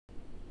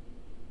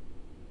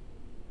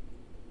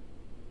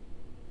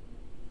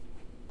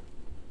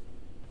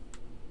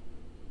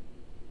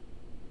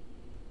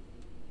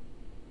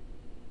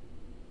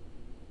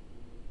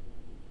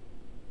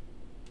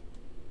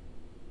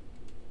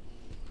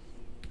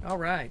All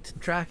right,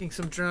 tracking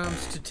some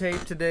drums to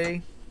tape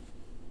today.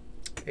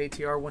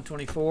 ATR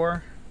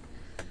 124.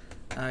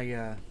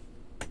 I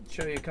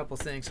show you a couple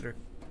things that are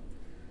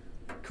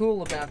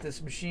cool about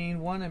this machine.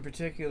 One in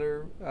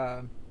particular,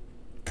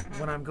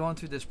 when I'm going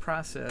through this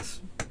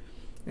process,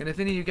 and if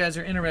any of you guys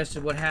are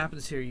interested, what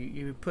happens here,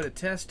 you put a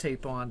test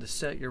tape on to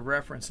set your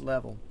reference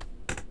level,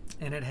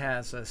 and it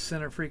has a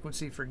center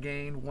frequency for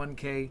gain,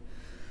 1K,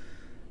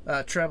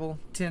 treble,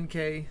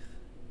 10K,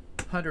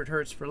 100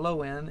 hertz for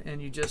low end,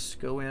 and you just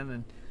go in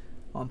and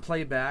on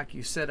playback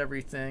you set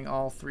everything,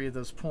 all three of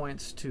those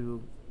points,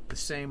 to the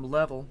same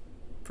level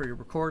for your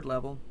record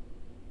level,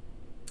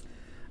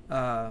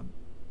 and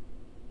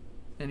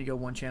you go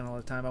one channel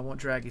at a time. I won't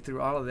drag you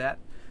through all of that,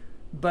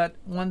 but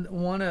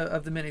one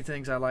of the many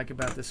things I like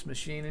about this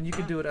machine, and you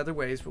can do it other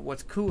ways, but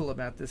what's cool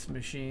about this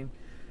machine,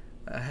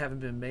 having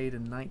been made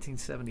in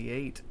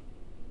 1978,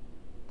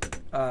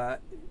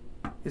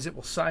 is it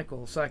will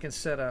cycle, so I can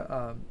set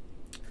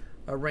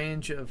a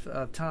range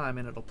of time,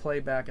 and it'll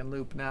play back and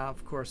loop. Now,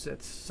 of course,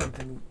 that's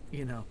something,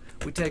 you know,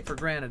 we take for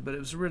granted, but it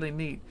was really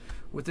neat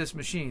with this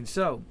machine.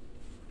 So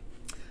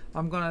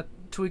I'm going to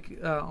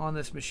tweak on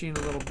this machine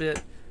a little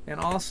bit, and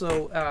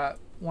also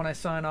when I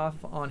sign off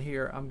on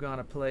here, I'm going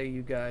to play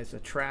you guys a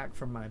track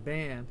from my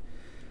band.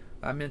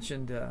 I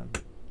mentioned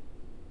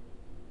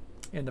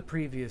in the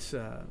previous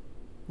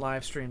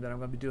live stream that I'm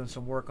going to be doing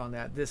some work on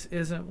that. This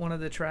isn't one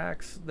of the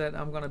tracks that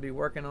I'm going to be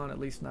working on, at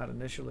least not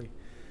initially,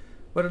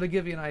 but it'll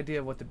give you an idea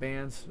of what the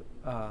band's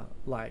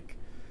like.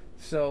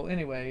 So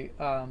anyway,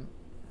 I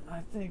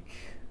think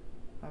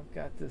I've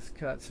got this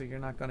cut, so you're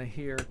not going to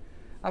hear.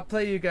 I'll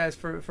play you guys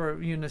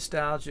for you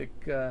nostalgic,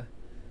 you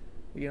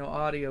know,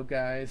 audio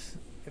guys.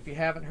 If you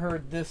haven't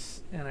heard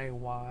this in a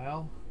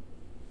while,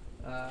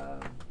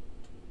 let me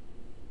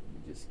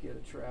just get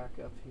a track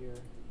up here.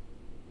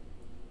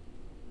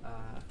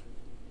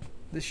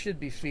 This should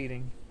be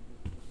feeding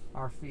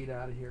our feed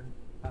out of here.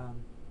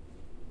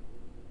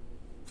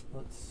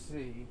 Let's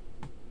see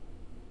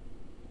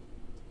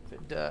if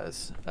it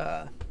does.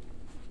 And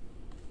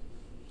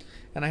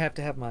I have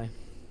to have my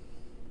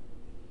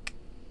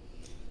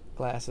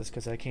glasses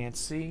because I can't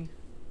see.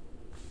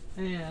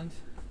 And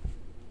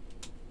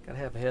gotta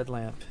have a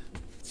headlamp.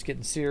 It's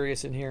getting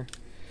serious in here.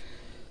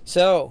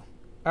 So,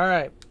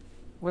 alright.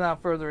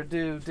 Without further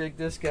ado, dig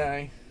this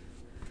guy.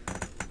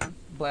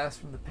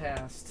 Blast from the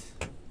past.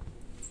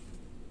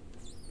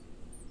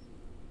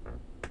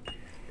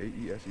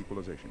 AES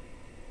equalization,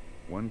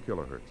 1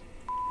 kilohertz.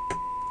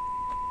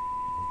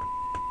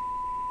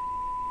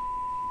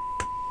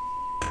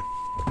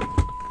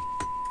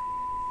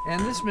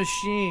 And this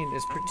machine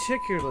is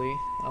particularly,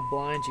 I'll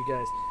blind you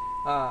guys,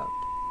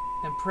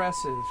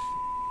 impressive.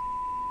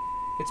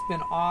 It's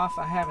been off.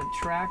 I haven't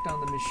tracked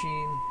on the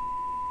machine.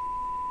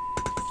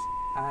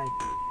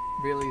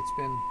 It's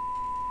been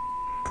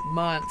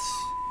months,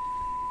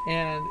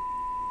 and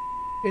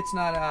it's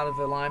not out of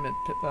alignment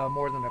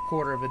more than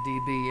 1/4 of a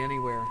dB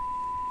anywhere.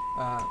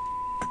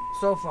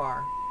 So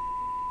far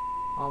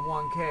on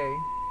 1K.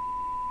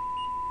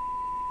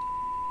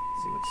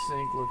 See what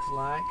sync looks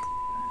like.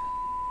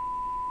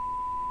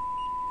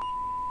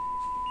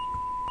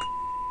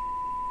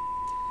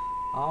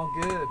 All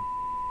good.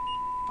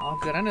 All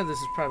good. I know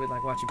this is probably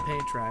like watching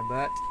paint dry,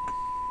 but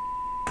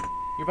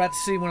you're about to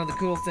see one of the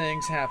cool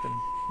things happen,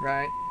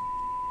 right?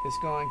 It's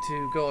going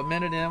to go a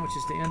minute in, which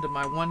is the end of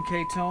my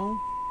 1K tone,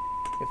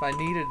 if I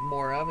needed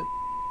more of it.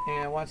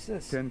 And watch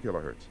this. 10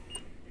 kilohertz.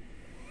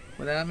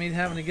 Without me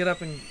having to get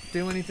up and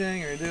do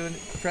anything or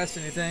press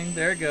anything,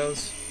 there it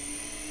goes.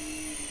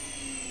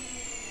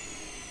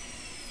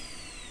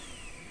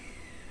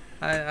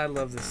 I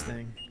love this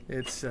thing.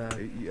 It's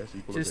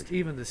just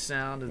even the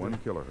sound of 1 the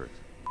kilohertz.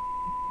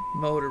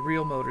 motor,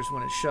 real motors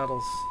when it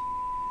shuttles,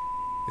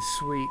 is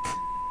sweet.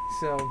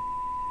 So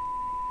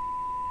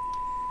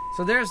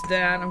there's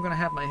that. I'm going to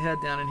have my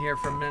head down in here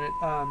for a minute.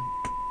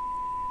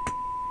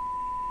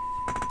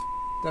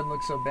 Doesn't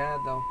look so bad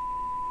though.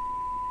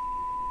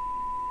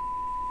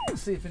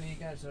 Let's see if any of you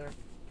guys are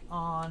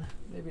on.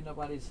 Maybe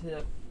nobody's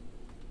hit.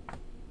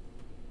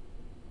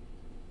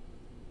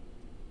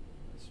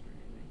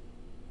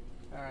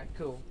 Alright,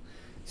 cool.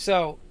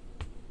 So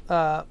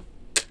I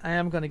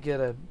am going to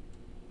get a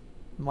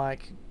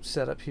mic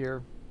set up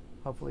here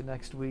hopefully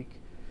next week.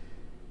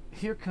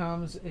 Here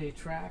comes a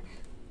track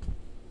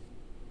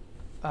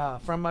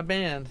from my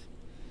band.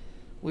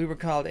 We were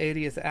called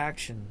 80th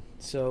Action.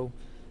 So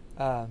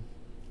I'll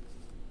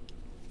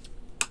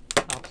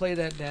play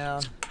that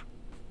down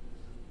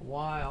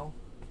while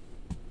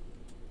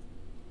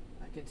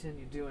I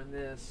continue doing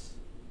this.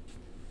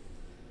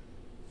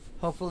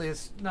 Hopefully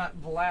it's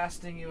not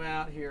blasting you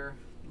out here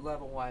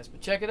level wise,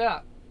 but check it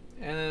out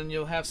and then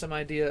you'll have some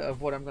idea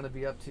of what I'm going to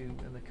be up to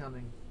in the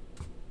coming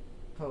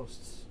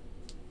posts.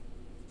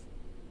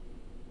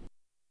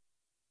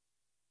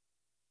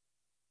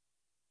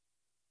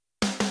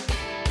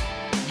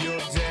 Your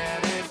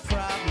daddy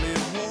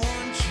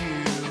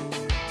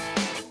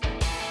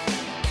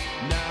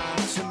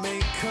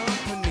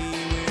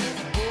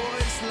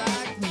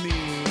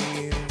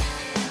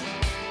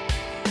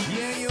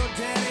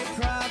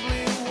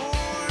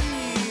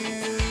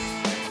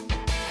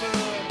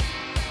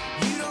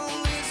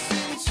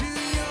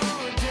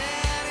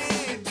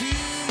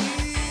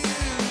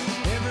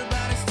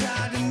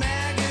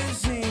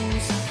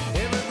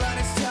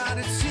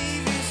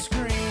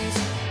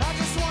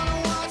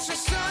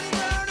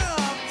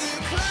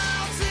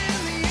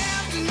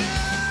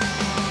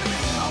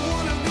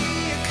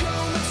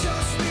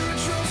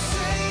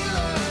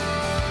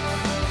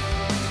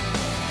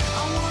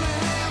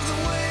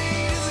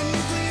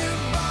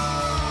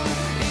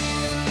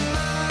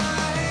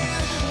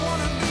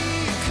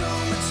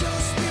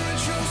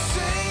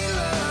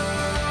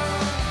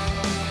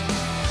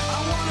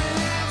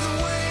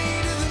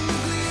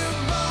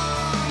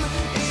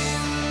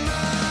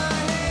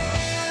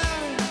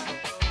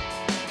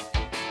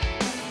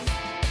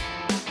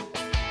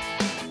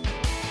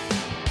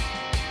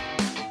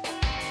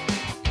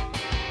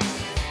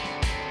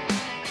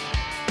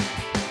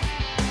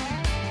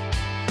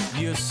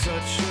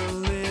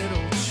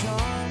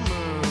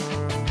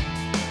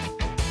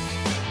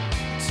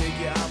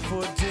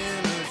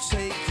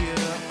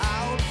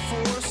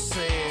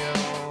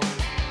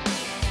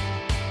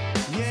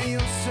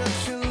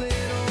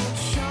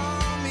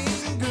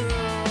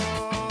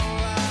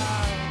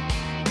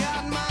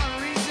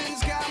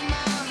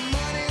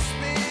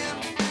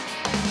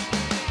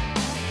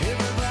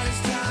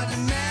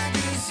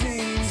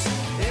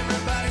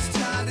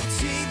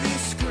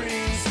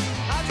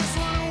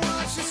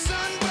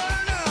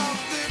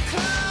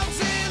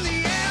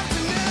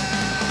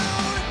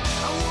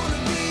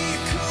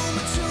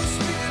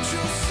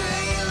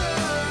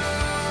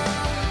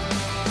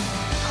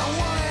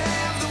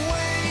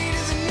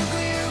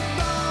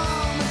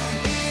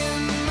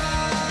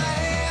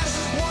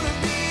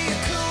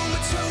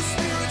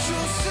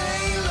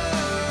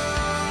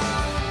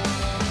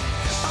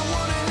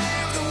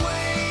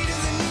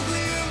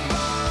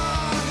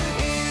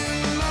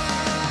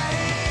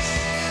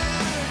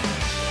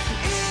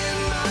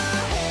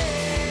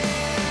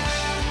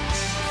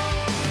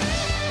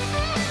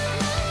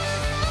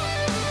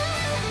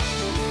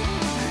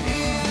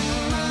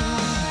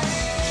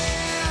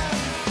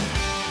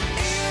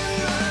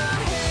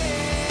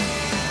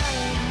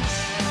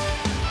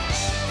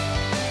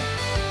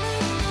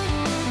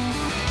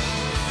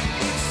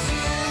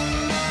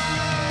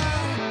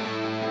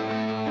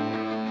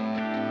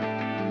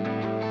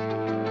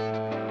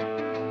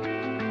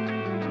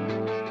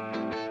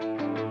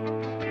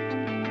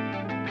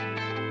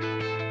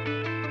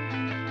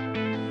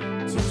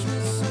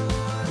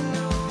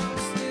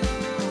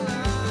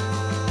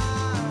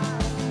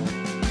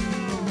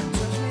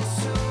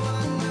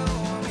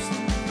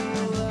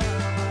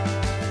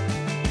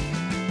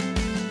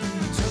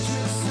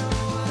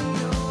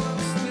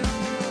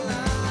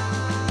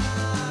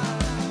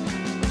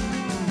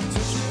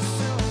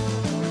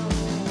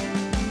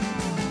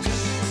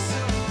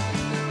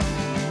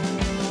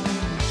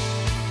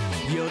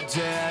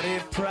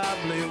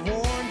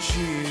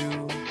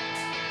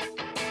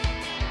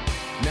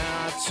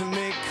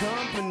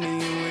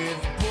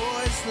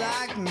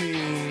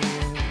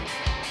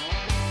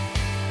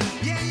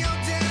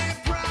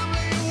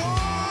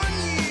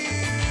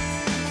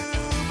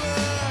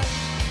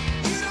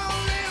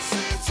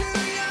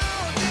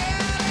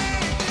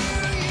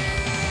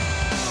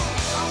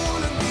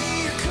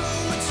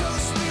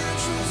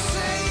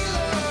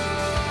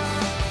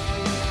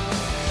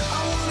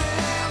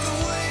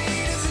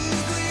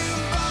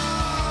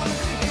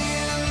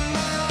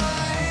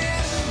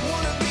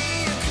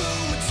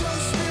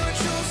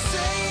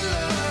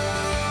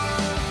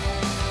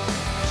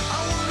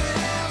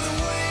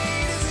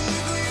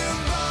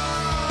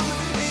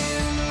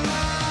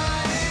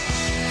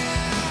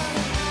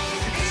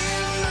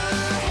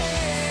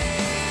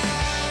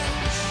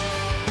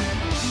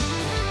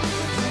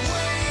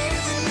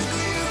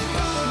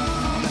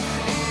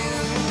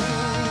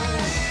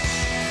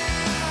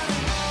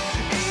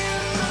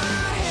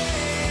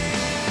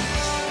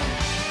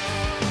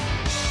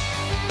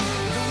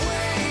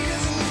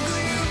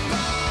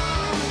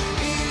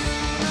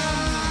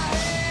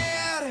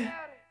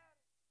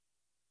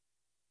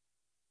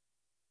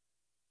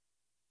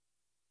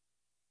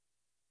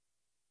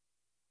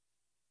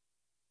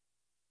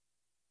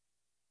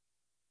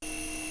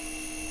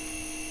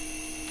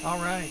All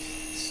right,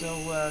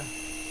 so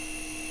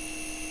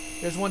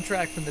there's one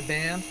track from the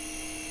band,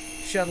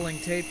 shuttling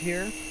tape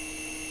here,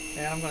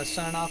 and I'm going to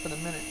sign off in a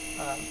minute.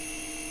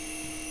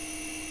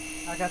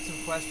 I got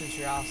some questions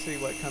here. I'll see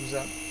what comes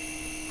up.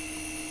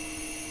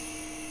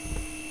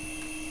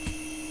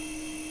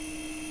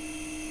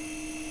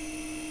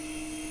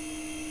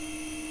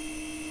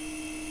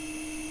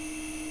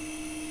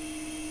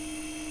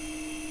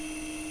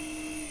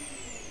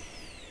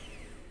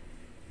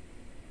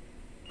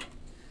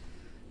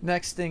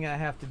 Next thing I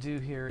have to do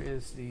here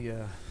is the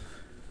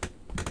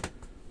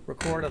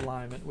record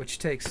alignment, which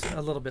takes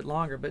a little bit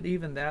longer, but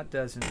even that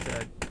doesn't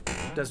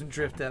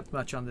drift that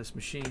much on this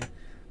machine.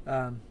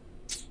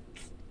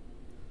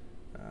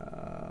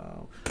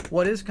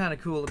 What is kind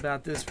of cool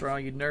about this, for all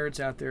you nerds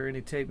out there,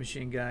 any tape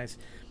machine guys,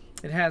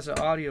 it has an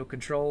audio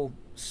control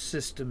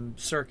system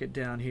circuit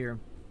down here,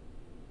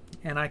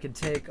 and I can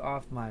take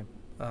off my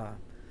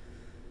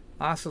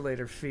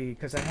oscillator feed,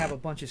 because I have a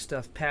bunch of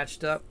stuff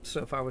patched up.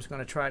 So if I was going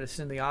to try to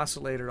send the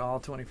oscillator to all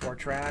 24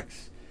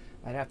 tracks,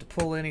 I'd have to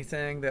pull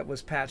anything that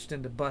was patched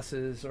into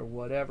buses or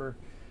whatever.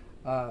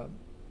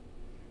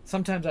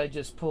 Sometimes I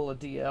just pull a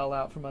DL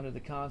out from under the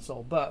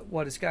console, but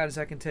what it's got is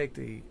I can take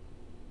the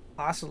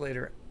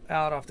oscillator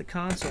out off the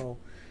console.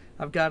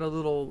 I've got a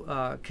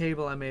little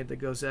cable I made that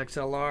goes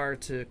XLR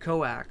to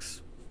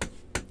coax,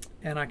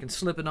 and I can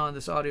slip it on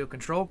this audio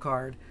control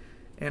card,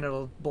 and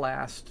it'll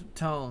blast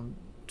tone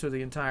to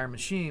the entire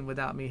machine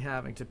without me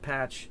having to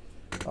patch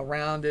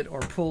around it or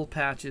pull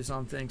patches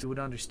on things. You would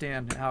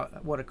understand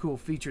what a cool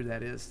feature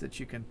that is, that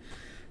you can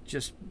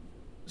just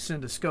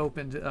send a scope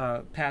and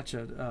patch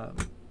a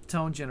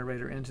tone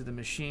generator into the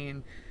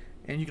machine,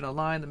 and you can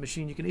align the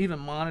machine. You can even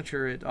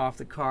monitor it off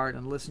the card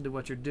and listen to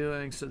what you're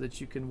doing, so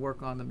that you can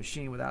work on the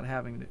machine without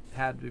having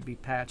to be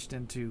patched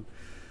into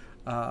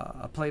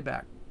a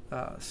playback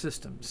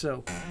system.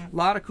 So a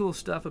lot of cool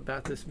stuff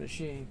about this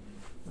machine.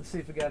 Let's see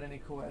if we got any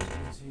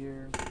questions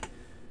here.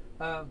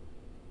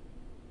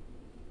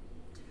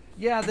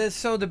 Yeah,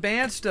 so the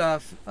band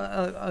stuff,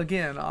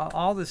 again,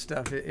 all this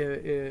stuff,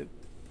 it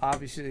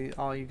obviously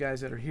all you guys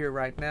that are here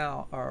right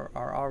now are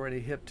already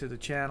hip to the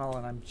channel,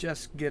 and I'm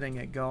just getting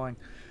it going.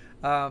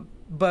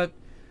 But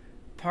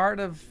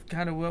part of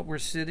kind of what we're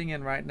sitting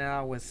in right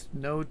now, with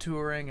no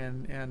touring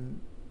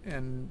and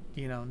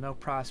you know, no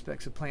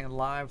prospects of playing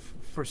live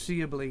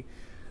foreseeably,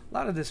 a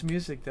lot of this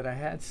music that I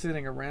had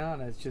sitting around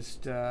is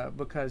just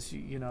because,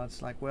 you know,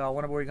 it's like, well,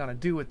 what are we going to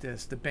do with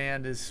this? The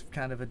band is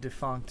kind of a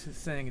defunct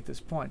thing at this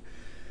point.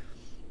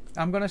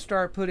 I'm going to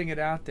start putting it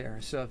out there.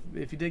 So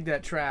if you dig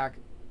that track,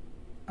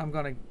 I'm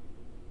going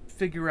to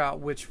figure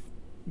out which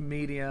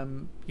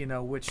medium, you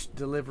know, which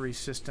delivery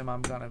system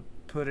I'm going to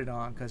put it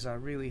on, because I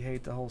really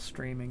hate the whole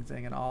streaming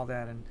thing and all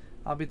that, and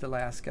I'll be the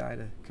last guy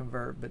to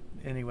convert. But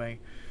anyway,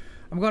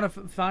 I'm going to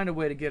find a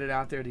way to get it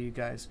out there to you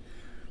guys.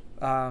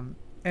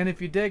 And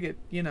if you dig it,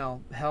 you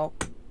know,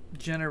 help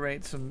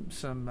generate some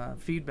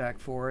feedback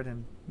for it,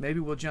 and maybe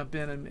we'll jump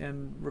in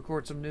and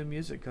record some new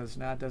music, because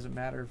now it doesn't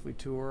matter if we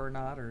tour or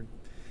not, or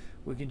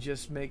we can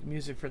just make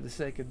music for the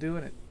sake of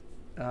doing it,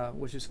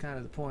 which is kind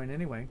of the point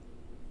anyway.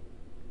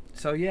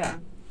 So yeah,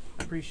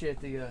 I appreciate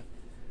the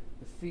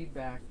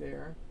feedback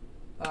there.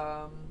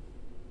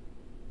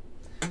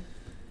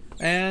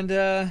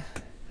 And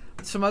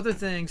some other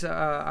things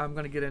I'm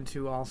going to get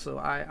into also.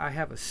 I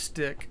have a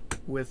stick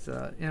with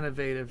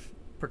innovative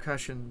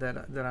percussion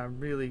that I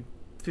really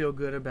feel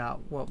good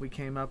about what we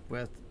came up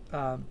with.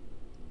 So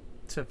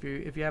if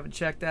you haven't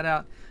checked that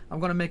out, I'm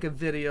going to make a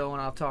video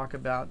and I'll talk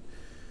about,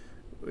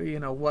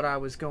 you know, what I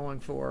was going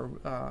for,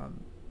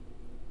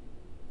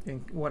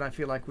 and what I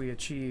feel like we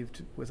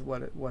achieved with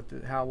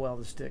how well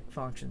the stick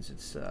functions.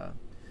 It's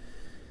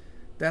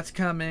that's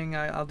coming.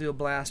 I'll do a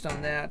blast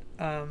on that.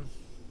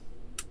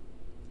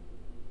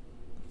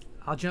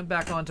 I'll jump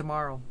back on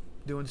tomorrow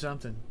doing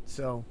something.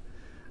 So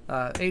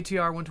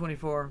ATR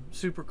 124,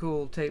 super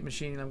cool tape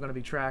machine. I'm going to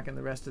be tracking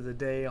the rest of the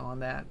day on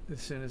that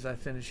as soon as I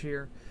finish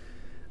here.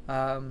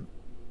 And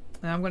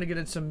I'm going to get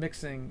in some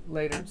mixing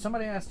later.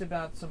 Somebody asked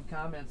about some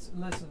comments.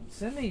 Listen,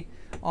 send me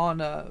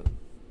on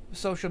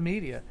social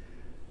media.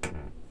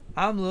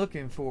 I'm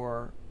looking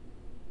for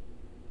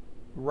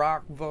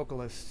rock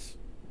vocalists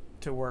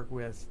to work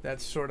with.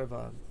 That's sort of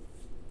a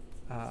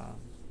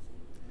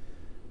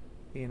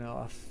you know,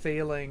 a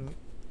failing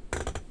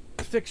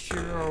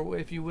fixture, or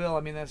if you will.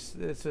 I mean,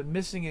 it's a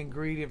missing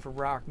ingredient for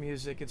rock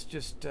music. It's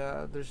just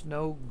there's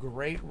no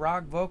great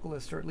rock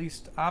vocalist, or at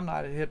least I'm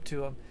not hip to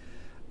them.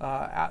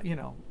 You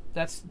know,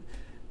 that's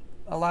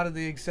a lot of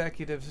the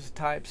executives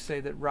types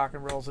say that rock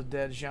and roll's a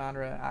dead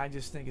genre. I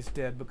just think it's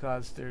dead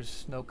because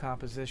there's no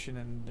composition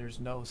and there's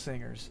no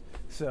singers.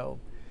 So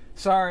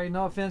sorry,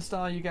 no offense to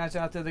all you guys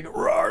out there that go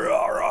rah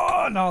rah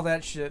rah and all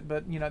that shit,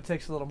 but you know, it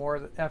takes a little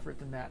more effort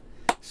than that.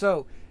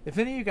 So if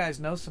any of you guys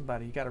know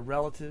somebody, you got a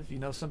relative, you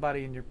know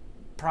somebody in your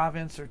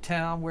province or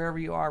town, wherever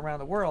you are around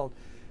the world,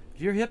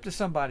 if you're hip to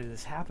somebody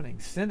that's happening,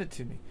 send it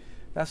to me.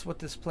 That's what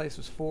this place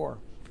was for.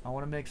 I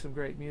want to make some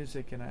great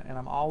music, and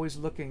I'm always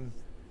looking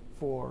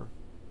for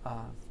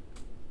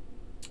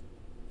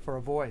for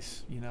a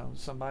voice, you know,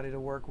 somebody to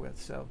work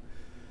with. So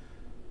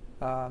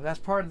that's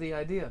part of the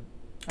idea.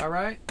 All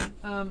right.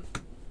 Let's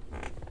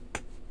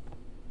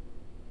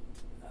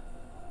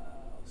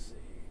see.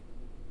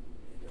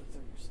 Go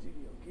through your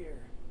studio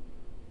gear.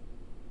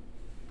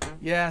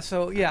 Yeah.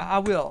 So yeah, I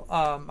will.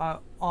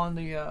 On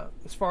the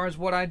as far as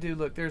what I do,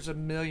 look, there's a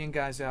million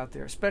guys out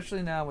there,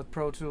 especially now with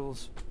Pro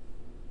Tools.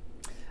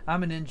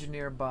 I'm an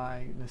engineer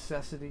by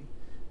necessity.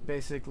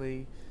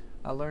 Basically,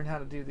 I learned how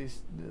to do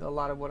a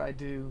lot of what I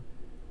do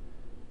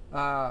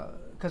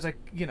because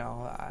you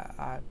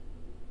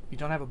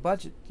don't have a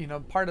budget. You know,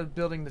 part of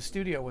building the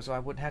studio was I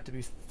wouldn't have to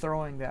be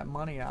throwing that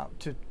money out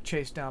to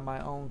chase down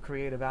my own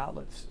creative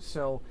outlets.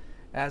 So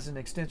as an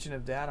extension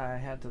of that, I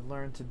had to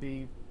learn to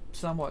be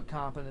somewhat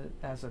competent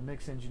as a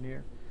mix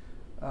engineer.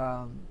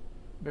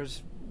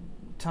 There's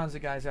tons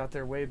of guys out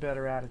there way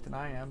better at it than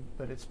I am,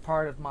 but it's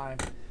part of my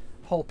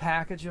whole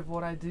package of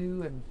what I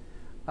do. And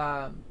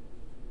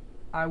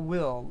I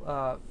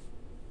will,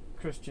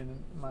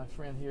 Christian, my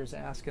friend here, is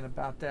asking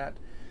about that.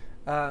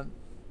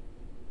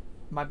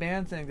 My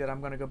band thing that I'm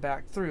going to go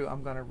back through,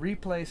 I'm going to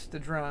replace the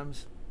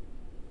drums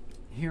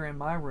here in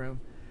my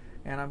room,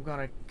 and I'm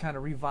going to kind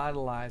of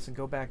revitalize and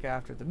go back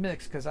after the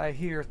mix, because I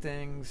hear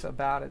things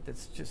about it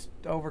that's just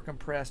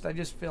overcompressed. I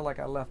just feel like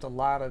I left a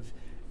lot of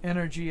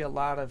energy, a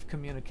lot of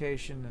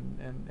communication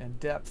and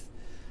depth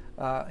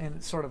in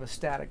sort of a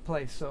static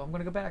place. So I'm going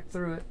to go back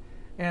through it,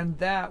 and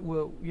that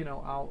will, you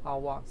know,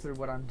 I'll walk through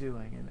what I'm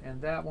doing,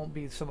 and that won't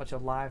be so much a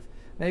live.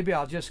 Maybe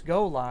I'll just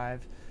go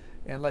live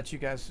and let you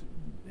guys,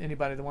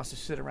 anybody that wants to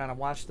sit around and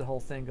watch the whole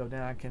thing go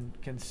down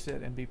can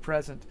sit and be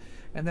present,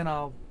 and then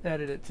I'll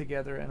edit it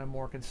together in a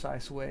more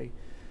concise way,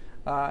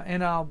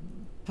 and I'll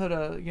put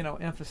a, you know,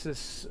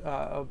 emphasis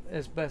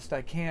as best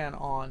I can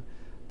on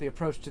the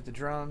approach to the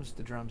drum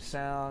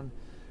sound,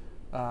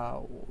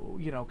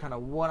 you know, kind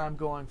of what I'm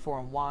going for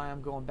and why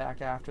I'm going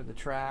back after the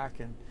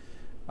track, and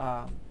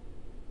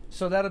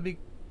so that'll be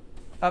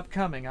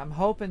upcoming. I'm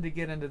hoping to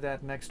get into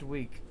that next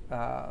week.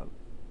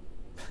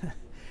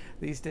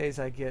 These days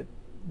I get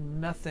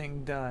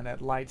nothing done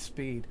at light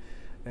speed.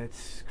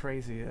 It's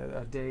crazy.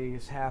 A day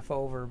is half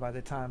over by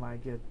the time I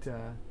get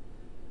the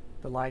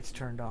lights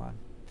turned on,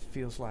 it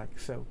feels like.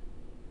 So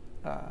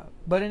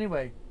but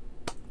anyway,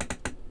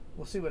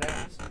 we'll see what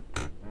happens.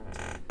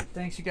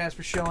 Thanks you guys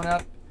for showing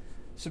up.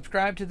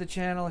 Subscribe to the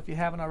channel if you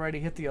haven't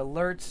already. Hit the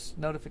alerts,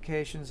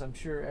 notifications. I'm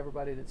sure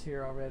everybody that's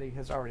here already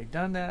has already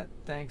done that.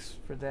 Thanks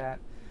for that.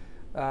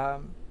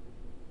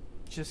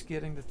 Just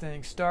getting the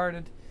thing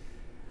started.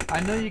 I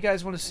know you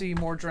guys want to see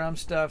more drum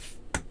stuff.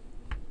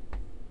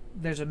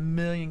 There's a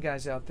million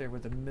guys out there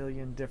with a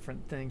million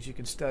different things you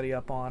can study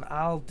up on.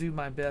 I'll do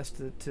my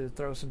best to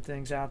throw some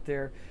things out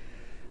there.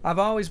 I've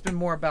always been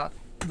more about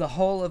the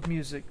whole of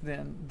music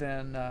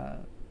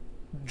than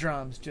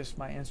drums, just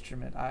my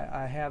instrument.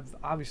 I have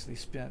obviously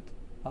spent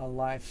a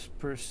life's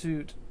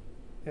pursuit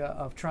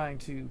of trying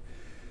to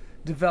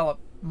develop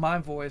my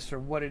voice, or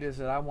what it is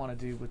that I want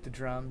to do with the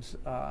drums.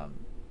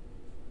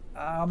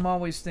 I'm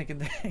always thinking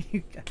that,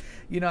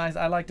 you know,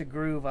 I like to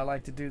groove, I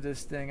like to do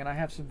this thing, and I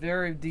have some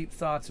very deep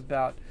thoughts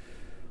about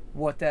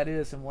what that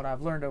is and what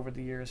I've learned over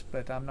the years,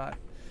 but I'm not,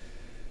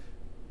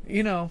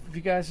 you know, if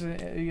you guys,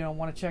 you know,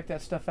 want to check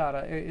that stuff out,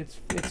 it's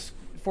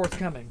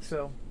forthcoming.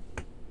 So,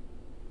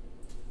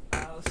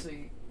 let's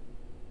see.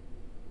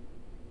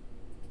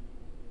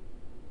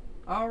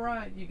 All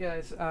right, you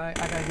guys, I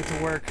gotta get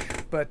to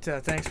work, but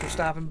thanks for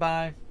stopping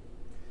by.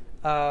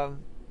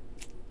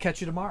 Catch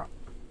you tomorrow.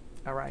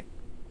 All right.